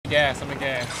gas. I'm in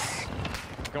gas.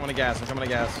 I'm coming to gas. I'm coming to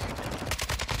gas.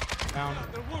 Down.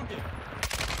 One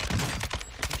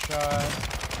shot.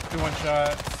 2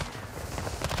 1-shots.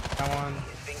 That one.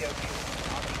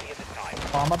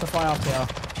 Oh, I'm about to fly off tail.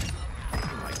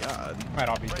 Oh my god. Might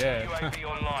all be dead.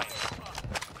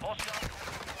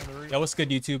 Yo, what's good,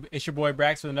 YouTube? It's your boy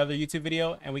Brax with another YouTube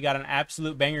video, and we got an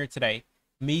absolute banger today.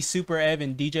 Me, Super Ev,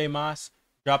 and DJ Moss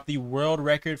dropped the world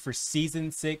record for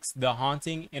Season 6, The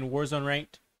Haunting, in Warzone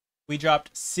Ranked. We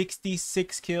dropped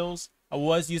 66 kills. I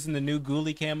was using the new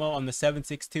Ghoulie camo on the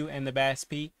 7.62 and the Bass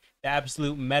P. The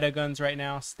absolute meta guns right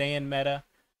now, staying meta.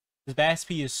 The Bass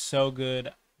P is so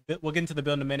good. We'll get into the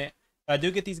build in a minute. I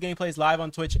do get these gameplays live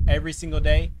on Twitch every single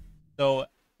day. So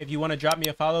if you want to drop me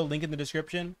a follow, link in the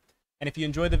description. And if you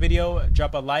enjoyed the video,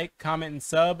 drop a like, comment, and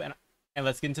sub, and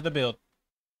let's get into the build.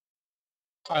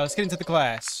 All right, let's get into the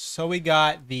class. So we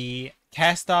got the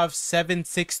Kastov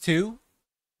 7.62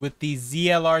 with the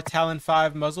ZLR Talon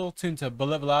 5 muzzle tuned to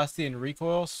bullet velocity and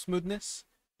recoil smoothness.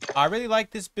 I really like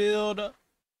this build.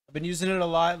 I've been using it a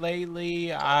lot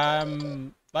lately.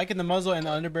 I'm liking the muzzle and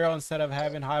the underbarrel instead of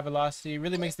having high velocity. It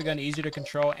really makes the gun easier to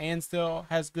control and still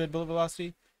has good bullet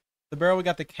velocity. The barrel, we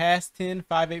got the Cast 10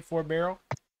 584 barrel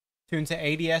tuned to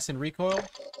ADS and recoil.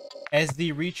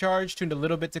 SD recharge tuned a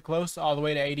little bit too close all the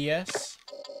way to ADS.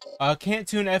 Can't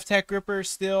tune F-Tac gripper,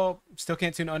 still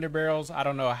can't tune underbarrels. I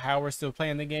don't know how we're still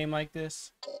playing the game like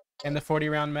this. And the 40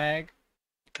 round mag.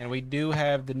 And we do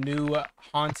have the new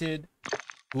Haunted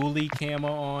Ghoulie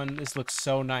camo on. This looks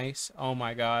so nice. Oh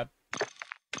my god.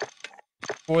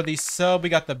 For the sub, we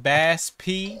got the Bass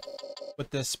P with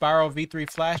the Spiral V3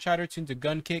 flash hider tuned to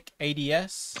gun kick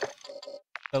ADS.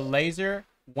 The laser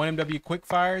 1MW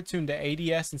quickfire tuned to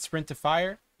ADS and sprint to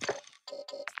fire.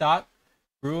 Stock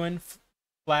Bruin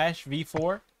flash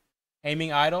V4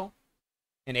 aiming idle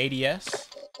and ADS.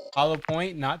 Hollow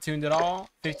point not tuned at all.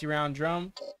 50 round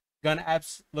drum. Gun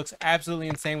looks absolutely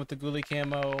insane with the Ghoulie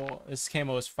camo. This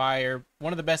camo is fire.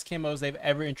 One of the best camos they've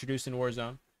ever introduced in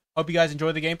Warzone. Hope you guys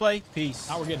enjoy the gameplay. Peace.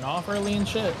 Now we're getting off early and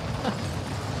shit.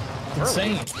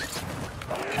 Insane.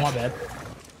 Oh, my bad.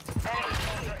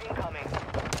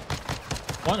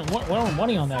 One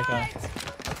money on that guy.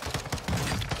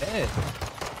 Dead.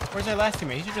 Where's our last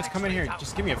teammate? He should just come in here and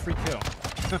just give me a free kill.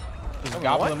 Just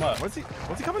gobble him up. What's he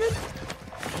coming in?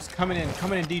 Just coming in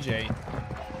DJ.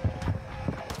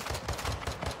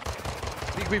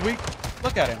 Weak.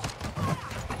 Look at him.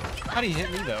 How did he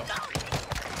hit me though?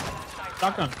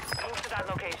 Shotgun.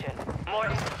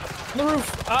 On the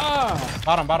roof. Ah.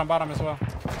 Bottom as well.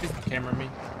 He's cameraing me.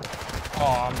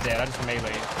 Oh, I'm dead. I just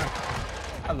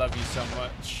meleeed. I love you so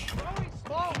much.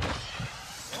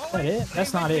 Is that it?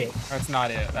 That's not it. That's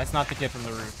not it. That's not the kid from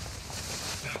the roof.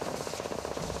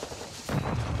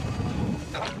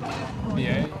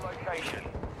 Yeah.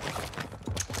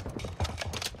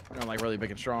 I'm like really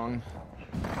big and strong.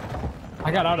 I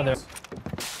got out of there.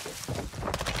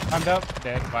 Timed up.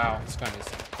 Dead. Wow. This gun is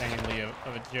insanely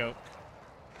of a joke.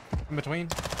 In between.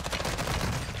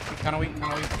 Kind of weak.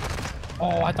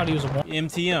 Oh, I thought he was a one.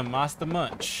 MTM. Master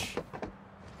Munch.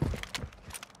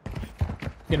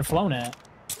 Getting flown at.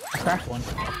 I cracked one.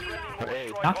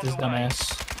 Knocked this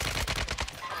dumbass.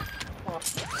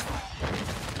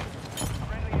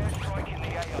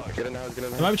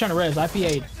 He might be trying to res.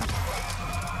 IPA'd.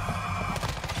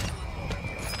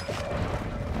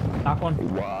 Knock one.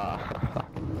 Wow.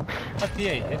 That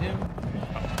P8 hit him. Oh,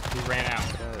 he ran out.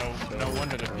 No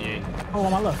wonder the P8. Oh,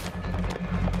 on my left.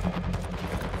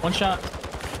 One shot.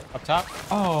 Up top.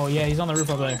 Oh, yeah, he's on the roof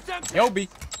over there. Yobi.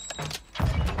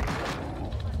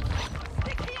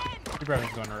 He probably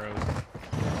going to road.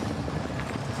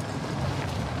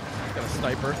 Got a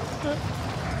sniper.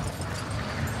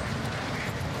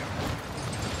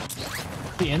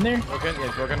 Is he in there? Broken. Yeah,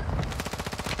 he's broken.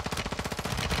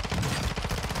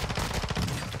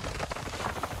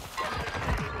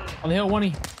 On the hill,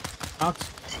 one out.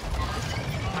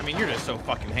 I mean, you're just so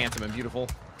fucking handsome and beautiful.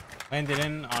 Landed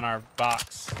in on our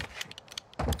box.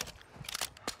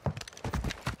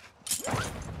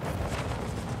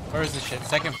 Where is this shit?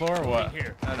 Second floor or what?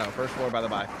 Here. No, first floor by the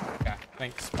by. Okay,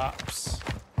 thanks, Pops.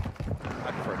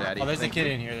 I prefer daddy. Oh, there's a kid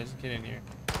in here.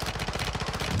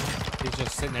 He's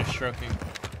just sitting there stroking.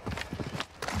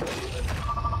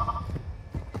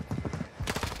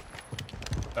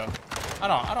 So, I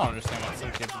don't understand what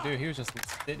some kids do. He was just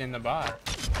sitting in the bar.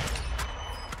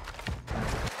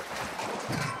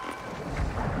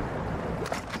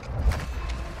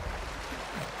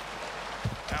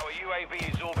 Our UAV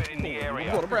is orbiting the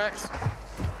area. Go to Brax.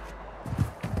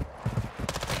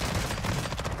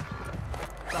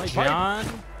 John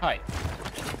Pipe.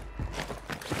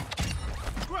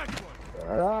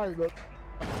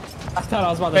 I thought I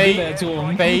was about to do that to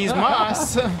him. Phase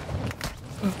Moss.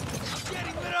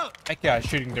 That guy's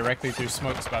shooting directly through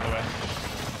smokes, by the way.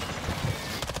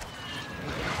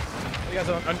 You guys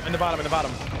are in the bottom, in the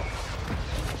bottom.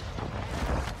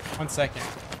 1 second.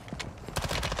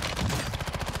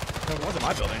 No, it wasn't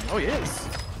my building. Oh, he is.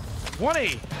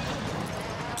 20.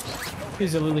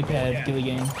 He's a lily pad, Gilly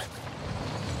game.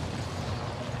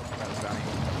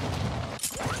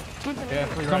 Yeah,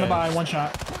 He's on the by, one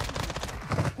shot.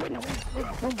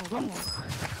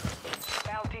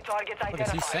 Bounty targets What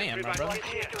is he identified. saying, my brother?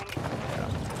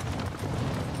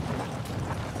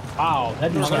 Wow,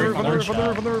 that dude's On the roof, like on the one roof, on the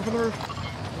roof, shot. on the roof, on the roof.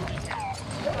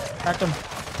 Cracked him.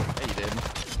 Yeah, you did.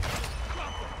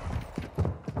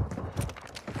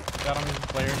 Got him,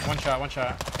 player. One shot, one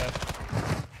shot. Dead.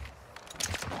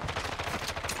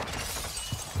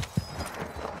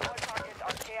 All targets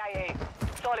are KIA.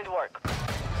 Solid work.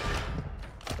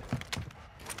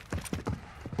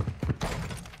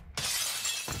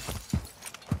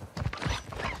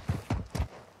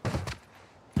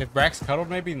 If Brax cuddled,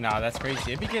 maybe? Nah, that's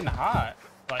crazy. It'd be getting hot.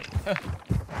 Like, it'd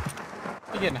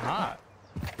be getting hot.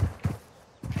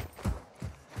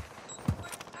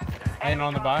 Ain't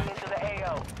on the buy. Into the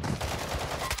AO.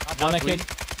 On that kid.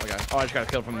 Okay. Oh, I just got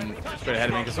killed from straight ahead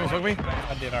of me. Can someone smoke me?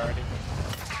 I did already.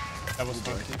 That was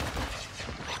supposed to.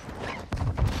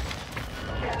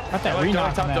 Got that They're like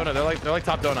re-knock top on that. donut. They're like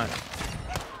top donut.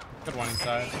 Good one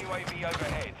inside. UAV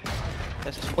overhead.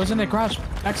 What's in that garage?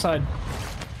 Backside.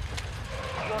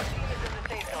 Your team is in the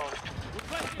safe zone.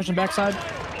 Pushing backside.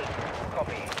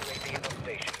 Copy. UAV is on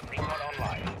station. Recon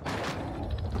online.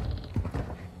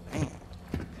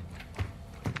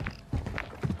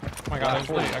 Oh my god, there's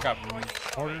Lily. I got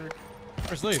ordered.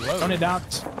 Where's Lily? Low. Throwing it down.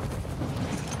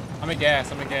 I'm at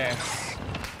gas. I'm at gas.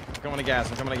 I'm coming to gas.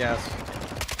 I'm coming to gas.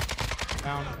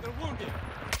 Down. One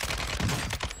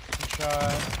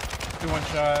shot. 2 1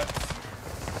 shots.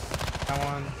 That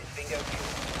one. Bingo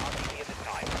fuel. RTB at the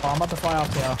time. Oh, I'm about to fly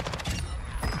off tail.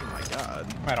 Oh my god.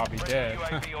 Might all be dead.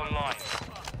 UAV online.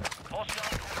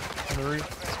 Hostile. On the roof.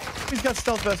 He's got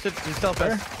stealth vested. He's stealth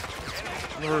vest.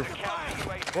 On the roof.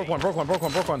 Broke one, broke one, broke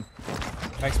one, broke one.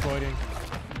 Exploiting.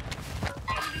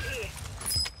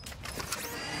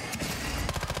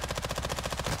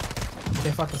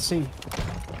 Can't fucking see.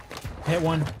 Hit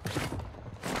one.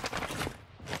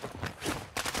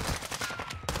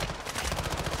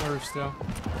 On the roof still.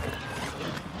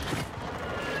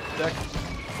 Deck.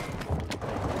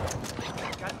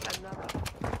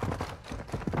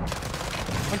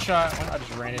 One shot. I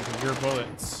just ran into your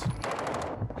bullets.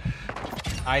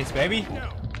 Nice, baby.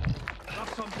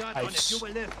 Nice.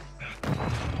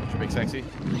 Big sexy.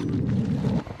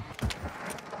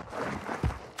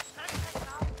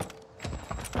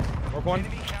 Broke one.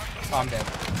 Oh, I'm dead.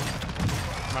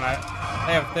 Come on,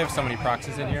 they have so many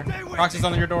proxies in here. Proxies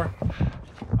on your door.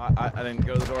 I didn't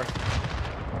go to the door.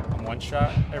 I'm one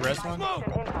shot. Hey, res one.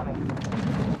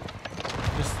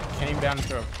 Just came down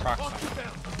into a proxy.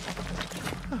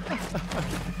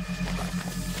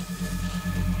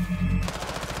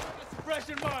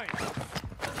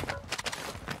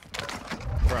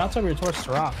 That's over your torch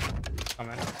to rock. Oh,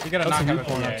 man. You gotta That's a knock new out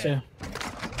corner a PA. too.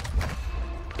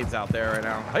 He's out there right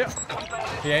now. Hiya.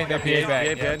 PA, they're PA back.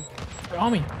 PA, Yeah. Wait,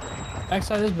 homie.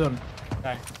 Backside of this building.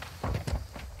 Okay.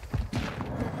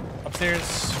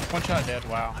 Upstairs, one shot dead.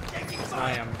 Wow.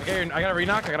 I am. I got a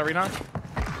re-knock. I got a re-knock.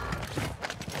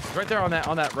 He's right there on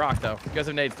that rock though. You guys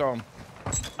have nades, throw him.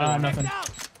 Nothing.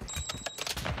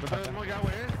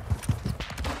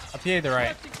 A PA the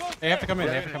right. They have to come in.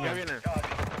 They have to come in.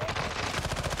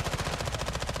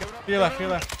 To your left. To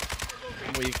your left.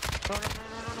 I'm weak.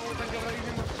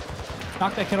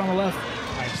 Knock that kid on the left.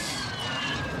 Nice.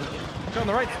 Go on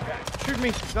the right. Shoot me.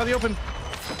 Out the open.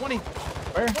 20.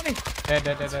 Where? 20. Dead.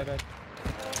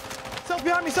 Self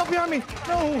behind me. Self behind me.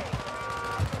 No.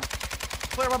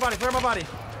 Flare my body. Flare my body.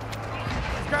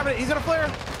 He's grabbing it. He's gonna flare.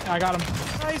 I got him.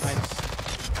 Nice. Nice.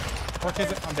 4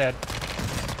 kids. I'm dead.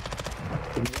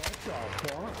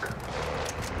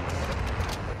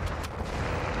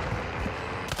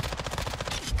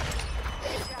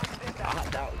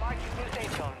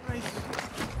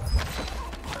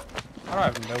 How do I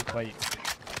have no plates? I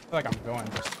feel like I'm going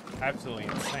just absolutely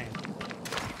insane.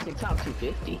 It's out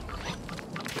 250.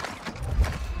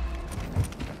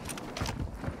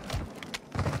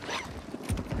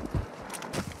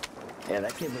 Yeah,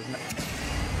 that kid was not.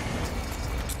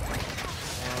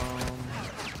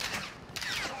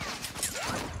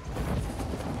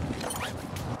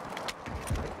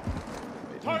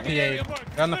 PA, they're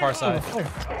on the far side.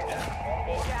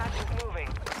 Gas is moving.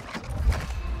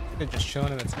 They're just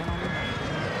chilling in the tent on me.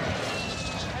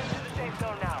 Head to the safe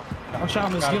zone now. One shot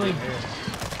on this Gotta be ghillie. here.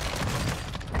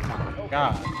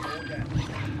 God.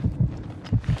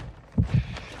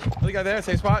 Other guy there,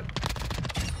 same spot.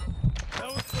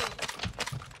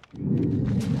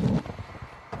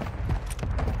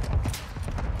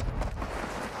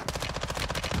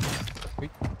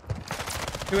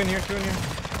 Two in here. Good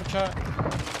shot.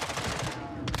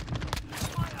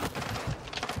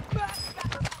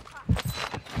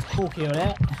 Cool kill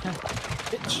that.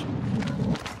 Bitch.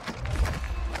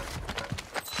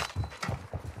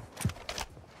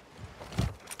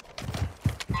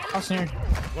 House here. I'm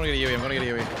gonna get a UE. I'm gonna get a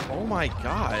UE. Oh my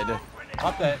god.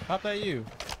 Pop that you.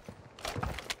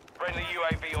 Friendly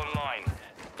UAV online.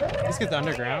 Let's get the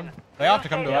underground. They have to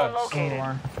come to us. More.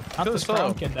 Not Kill this the solo.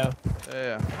 brown kid though.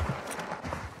 Yeah.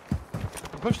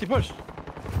 He pushed.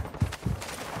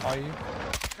 Are you?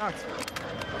 Knocked.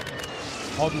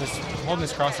 Holding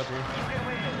this cross up here.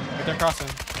 Right there crossing.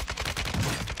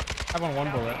 I have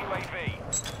one bullet.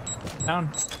 UAV.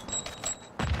 Down.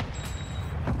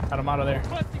 Got him out of there.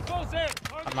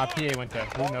 My PA went to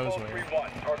who knows Longbow where.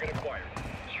 3-1. Target acquired.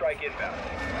 Strike inbound.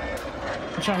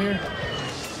 One shot here.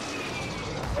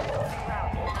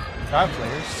 Drive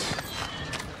players.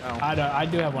 I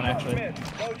do have one actually.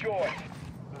 Smith, no joy.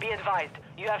 Be advised,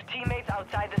 you have teammates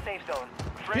outside the safe zone.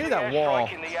 Get that Friendly wall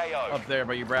airstrike in the AO. up there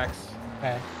by you, Brax.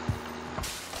 Okay.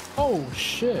 Oh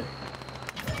shit.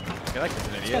 Yeah, that kid's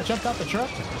an This guy idiot. jumped out the truck.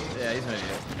 Yeah, he's an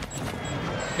idiot.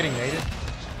 Getting raided.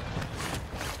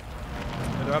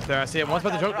 They're up there. I see him. One's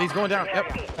about to jump. He's going down.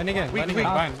 Yep. Landing again. Weak. Landing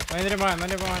mine. Landed in mine. One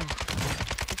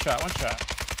shot.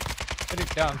 Put it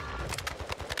down.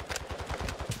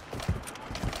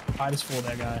 I just fooled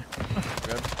that guy.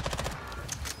 Good.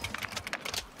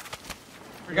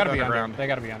 They gotta be Underground. under. They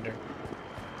gotta be under.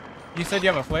 You said you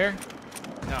have a flare?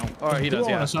 No. Oh, he does, Duo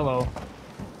and yeah. a solo.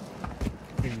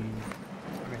 I mean,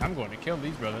 I'm going to kill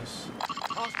these brothers.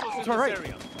 That's all right.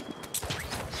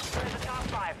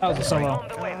 That was a solo.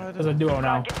 There's a duo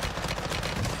now.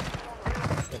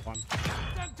 Good one.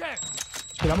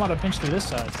 Dude, I'm about to pinch through this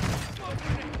side.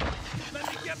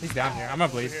 He's down here. I'm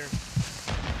gonna bleed.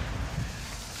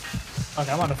 Okay,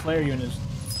 I'm on to flare you in his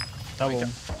double I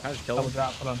just killed him.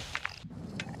 drop. Hold on.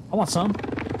 I want some.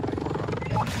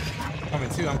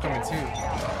 I'm coming too.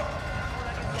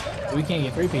 We can't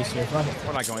get 3-piece here. Fuck it.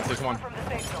 We're not going to. Come on. From the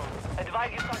safe zone.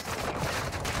 Advise you start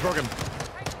moving. Broke him.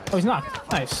 Oh, he's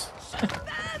knocked. Nice.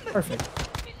 Perfect.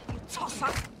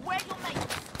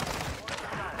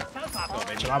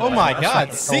 Oh my That's God, like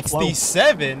a full flow.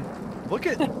 67.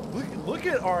 Look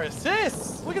at our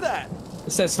assists. Look at that.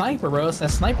 It's that sniper, bro. It's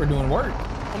that sniper doing work.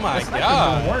 Oh my That sniper's doing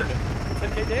God. work.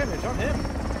 10k damage on him.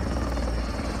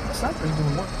 That sniper's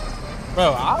doing work.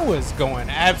 Bro, I was going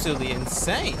absolutely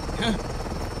insane.